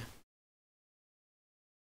army,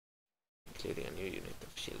 including a new unit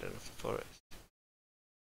of Children of the Forest.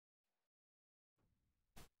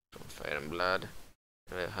 From Fire and Blood,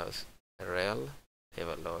 and we have House Tyrell. They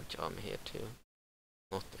have a large army here too.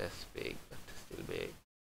 Not as big, but still big.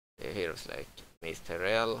 They have heroes like Mace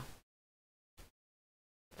Tyrell,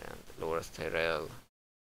 and Loras Tyrell,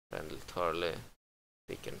 Randall Tarley,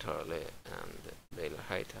 Dickon Tarley, and Baylor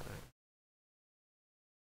Hightower.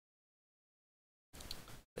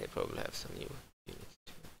 They probably have some new units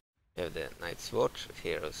too. We have the Night's Watch with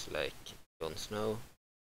heroes like Jon Snow,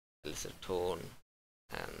 Elser Thorne,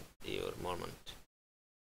 and Jorah Mormont.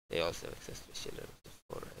 They also have access to Children of the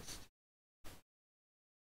Forest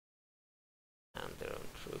and their own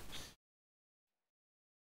troops.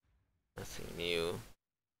 Nothing new.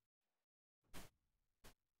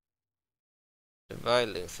 The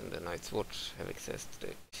Wildlings and the Night's Watch have access to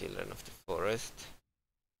the Children of the Forest.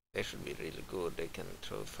 They should be really good. They can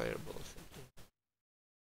throw fireballs at you.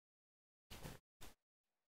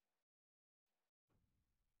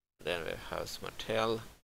 Then we have House Martell,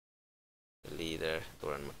 the leader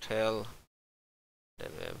Doran Martell.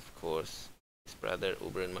 Then we have, of course, his brother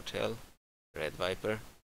Oberyn Martell, Red Viper.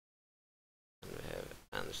 And we have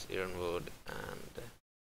Anders Ironwood and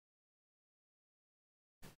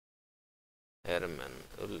Herman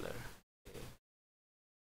Uller.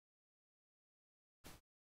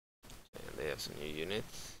 And they have some new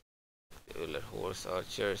units, the Uller Horse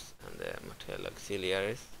Archers and the Martell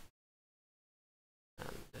Auxiliaries,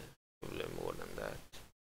 and probably more than that.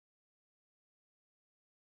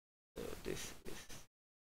 So this is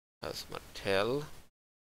House Martell.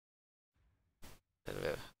 Then we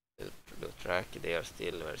have the Dothraki. They are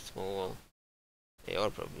still very small. They are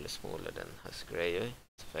probably smaller than House Greyjoy,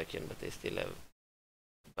 faction, but they still have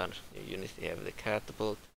a bunch of new units. They have the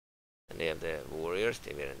Catapult, and they have the Warriors.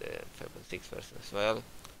 They were in the 5.6 version as well.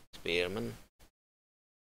 Spearmen,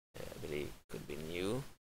 I believe, could be new.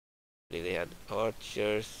 I believe they had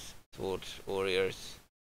Archers, Swords Warriors,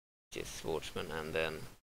 which is Swordsmen, and then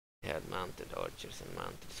they had Mounted Archers and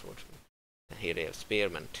Mounted Swordsmen. And here they have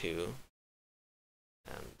Spearmen too,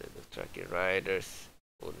 and the Dothraki Riders,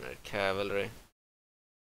 Ordinary Cavalry,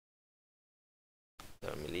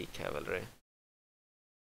 their melee cavalry,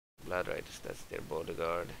 Blood Riders, that's their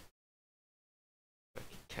bodyguard,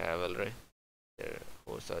 Cavalry, their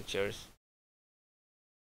horse archers,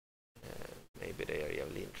 maybe they are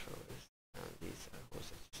javelin throwers, and these are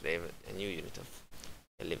horse archers. They have a new unit of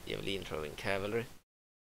javelin throwing cavalry,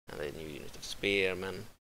 and a new unit of spearmen.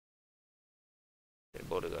 Their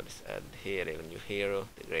bodyguard is added here. They have a new hero,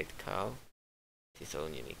 the Great Khal, his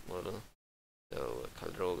own unique model. So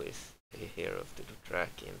Khal Drogo is a hero of the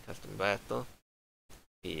Dothraki in custom battle.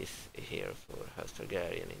 He is a hero for House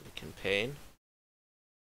Targaryen in the campaign.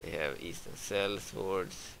 They have Eastern Cell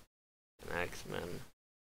Swords, an Axeman,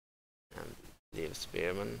 and Liv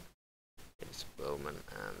Spearman, Liv Bowman,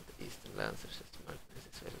 and Eastern Lancers as well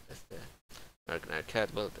as the Mercenary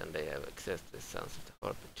Catapult, and they have access to the Sons of the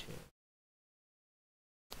Harpy.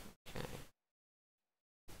 Okay.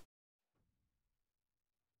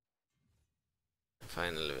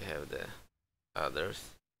 finally we have the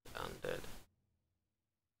others, undead.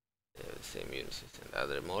 They have the same units as the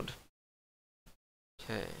other mod.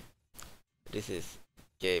 Okay, this is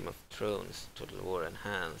Game of Thrones Total War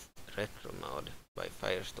Enhanced Retro mod by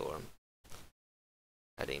Firestorm,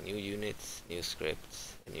 adding new units, new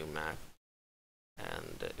scripts, a new map,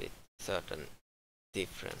 and with certain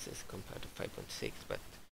differences compared to 5.6, but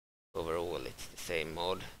overall it's the same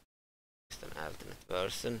mod, just an alternate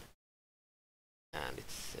version, and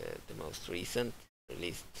it's the most recent,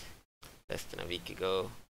 released less than a week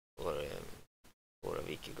ago, or a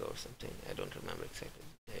week ago or something. I don't remember exactly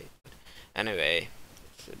the date, but anyway,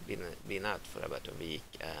 it's been out for about a week,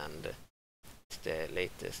 and it's the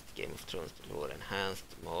latest Game of Thrones Total War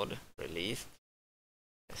Enhanced mod released.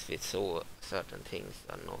 As we saw, certain things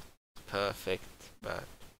are not perfect, but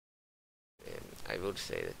I would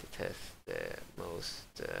say that it has the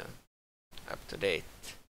most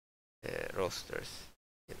up-to-date rosters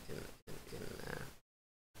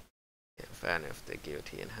of any of the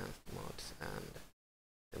GOT enhanced mods, and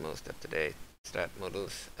the most up-to-date strat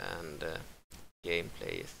models, and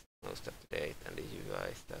gameplay is most up-to-date, and the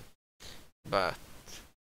UI stuff. But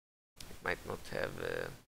it might not have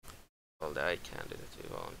all the eye candy that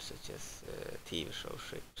we want, such as TV show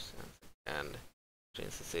ships and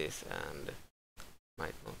princesses, and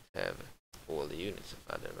might not have all the units of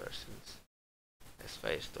other versions, as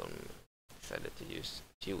Firestorm decided to use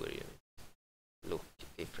fewer units look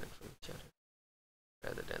different from each other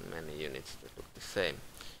rather than many units that look the same.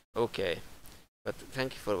 Okay, but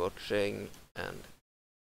thank you for watching, and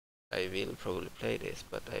I will probably play this,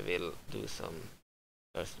 but I will do some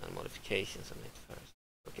personal modifications on it first.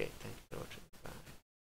 Okay, thank you for watching.